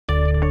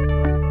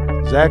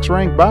Zacks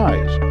Rank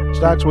Buys,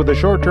 stocks with a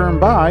short-term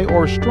buy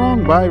or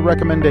strong buy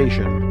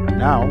recommendation.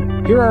 Now,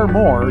 here are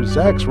more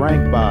Zacks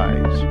Rank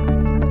Buys.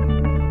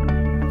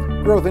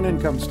 Growth and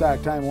income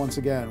stock time once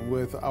again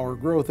with our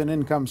growth and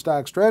income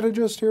stock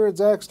strategist here at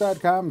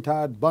Zacks.com,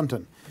 Todd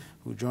Bunton,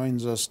 who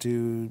joins us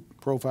to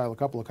profile a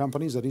couple of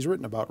companies that he's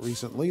written about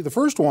recently. The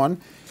first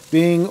one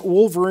being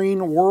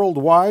Wolverine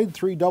Worldwide,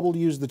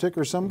 3W's the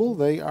ticker symbol.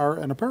 They are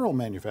an apparel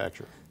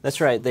manufacturer. That's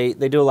right. They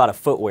do a lot of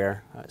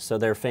footwear. So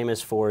they're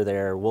famous for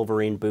their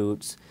Wolverine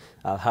boots,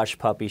 Hush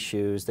Puppy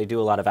shoes. They do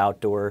a lot of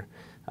outdoor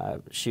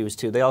shoes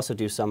too. They also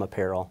do some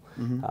apparel.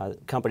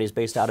 Company's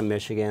based out of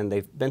Michigan.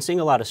 They've been seeing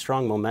a lot of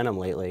strong momentum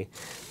lately.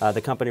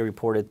 The company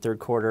reported third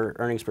quarter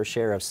earnings per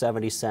share of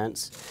 70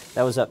 cents.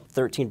 That was up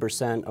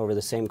 13% over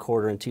the same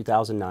quarter in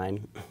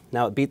 2009.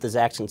 Now it beat the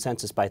Zacks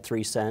consensus by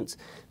 3 cents,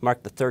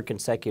 marked the third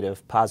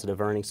consecutive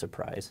positive earnings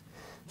surprise.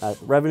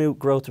 Revenue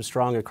growth was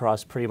strong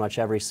across pretty much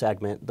every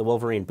segment. The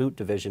Wolverine boot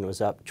division was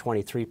up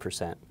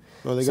 23%.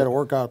 Well, they got to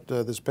work out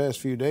this past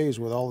few days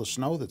with all the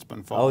snow that's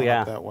been falling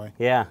up that way.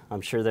 Yeah,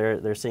 I'm sure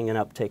they're seeing an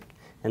uptick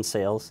in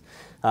sales.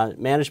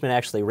 Management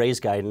actually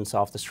raised guidance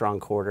off the strong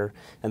quarter,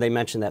 and they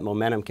mentioned that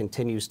momentum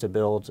continues to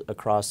build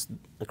across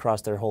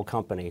their whole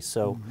company.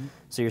 So,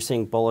 so you're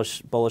seeing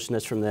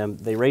bullishness from them.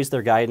 They raised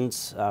their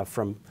guidance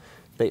from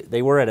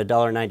they were at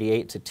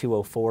 $1.98 to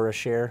 $2.04 a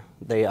share.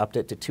 They upped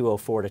it to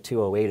 $2.04 to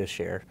 $2.08 a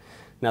share.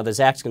 Now, the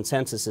Zacks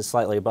consensus is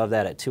slightly above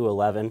that at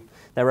 $2.11.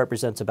 That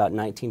represents about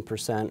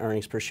 19%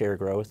 earnings per share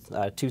growth.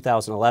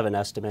 2011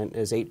 estimate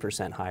is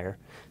 8% higher.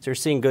 So you're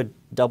seeing good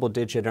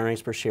double-digit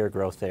earnings per share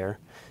growth there.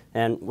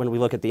 And when we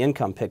look at the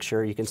income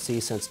picture, you can see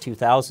since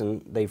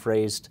 2000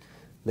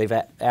 they've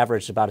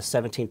averaged about a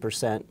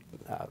 17%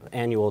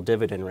 annual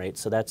dividend rate.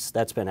 So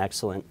that's been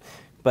excellent.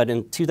 But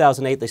in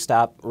 2008 they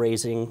stopped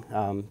raising,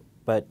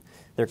 but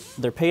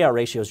their payout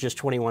ratio is just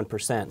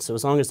 21%. So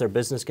as long as their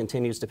business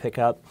continues to pick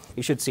up,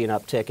 you should see an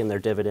uptick in their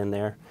dividend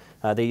there.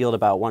 They yield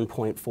about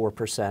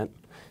 1.4%.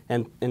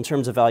 And in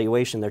terms of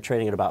valuation, they're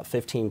trading at about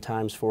 15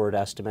 times forward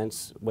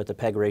estimates with a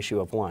PEG ratio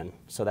of 1.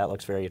 So that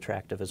looks very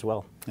attractive as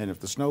well. And if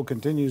the snow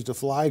continues to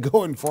fly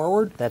going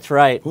forward, that's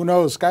right. Who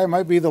knows? Sky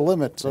might be the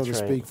limit, so to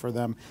speak, for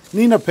them.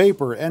 Nina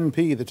Paper,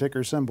 NP, the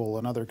ticker symbol,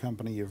 another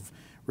company you've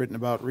written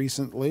about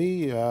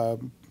recently.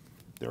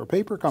 They're a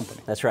paper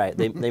company. That's right.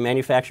 They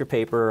manufacture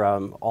paper,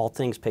 all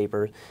things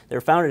paper. They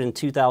were founded in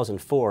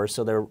 2004,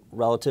 so they're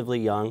relatively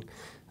young.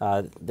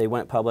 They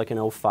went public in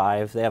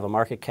 2005. They have a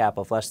market cap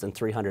of less than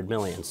 $300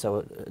 million,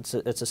 so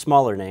it's a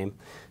smaller name.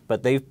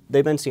 But they've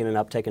been seeing an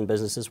uptick in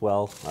business as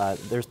well.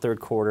 Their third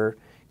quarter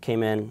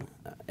came in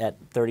at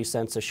 30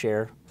 cents a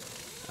share.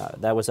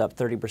 That was up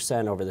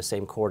 30% over the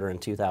same quarter in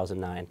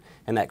 2009,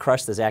 and that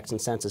crushed the Zacks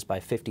consensus by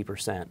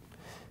 50%.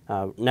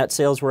 Net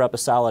sales were up a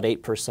solid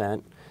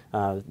 8%.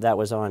 That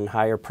was on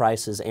higher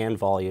prices and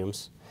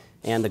volumes.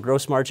 And the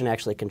gross margin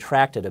actually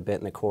contracted a bit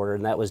in the quarter,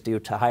 and that was due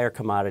to higher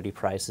commodity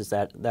prices.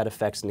 That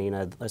affects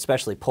Nina,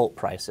 especially pulp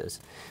prices.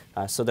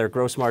 So their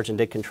gross margin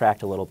did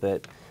contract a little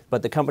bit,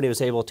 but the company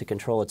was able to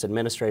control its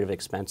administrative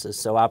expenses,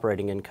 so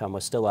operating income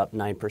was still up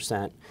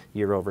 9%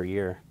 year over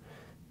year.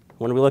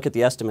 When we look at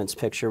the estimates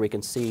picture, we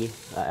can see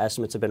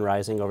estimates have been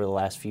rising over the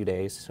last few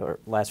days, or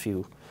last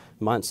few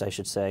months, I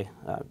should say.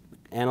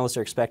 Analysts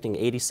are expecting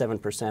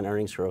 87%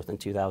 earnings growth in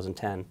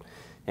 2010,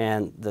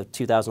 and the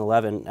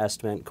 2011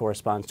 estimate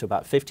corresponds to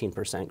about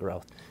 15%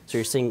 growth. So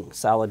you're seeing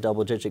solid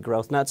double-digit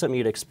growth, not something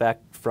you'd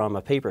expect from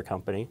a paper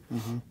company.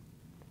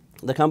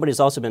 The company's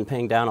also been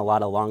paying down a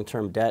lot of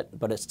long-term debt,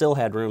 but it still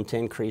had room to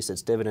increase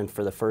its dividend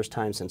for the first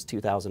time since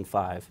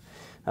 2005.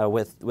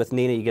 With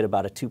Nina, you get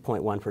about a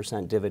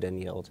 2.1%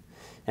 dividend yield.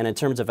 And in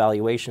terms of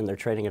valuation, they're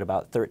trading at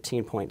about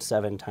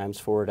 13.7 times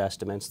forward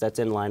estimates. That's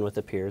in line with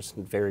the peers,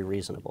 very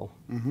reasonable.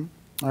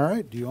 All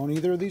right. Do you own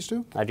either of these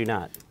two? I do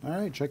not. All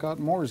right. Check out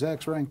more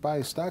Zacks Rank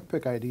Buy stock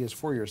pick ideas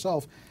for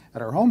yourself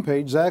at our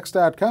homepage,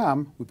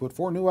 Zacks.com. We put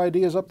 4 new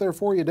ideas up there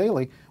for you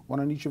daily, one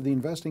on each of the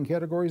investing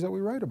categories that we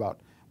write about.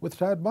 With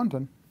Todd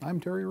Bunton, I'm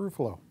Terry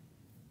Ruffalo.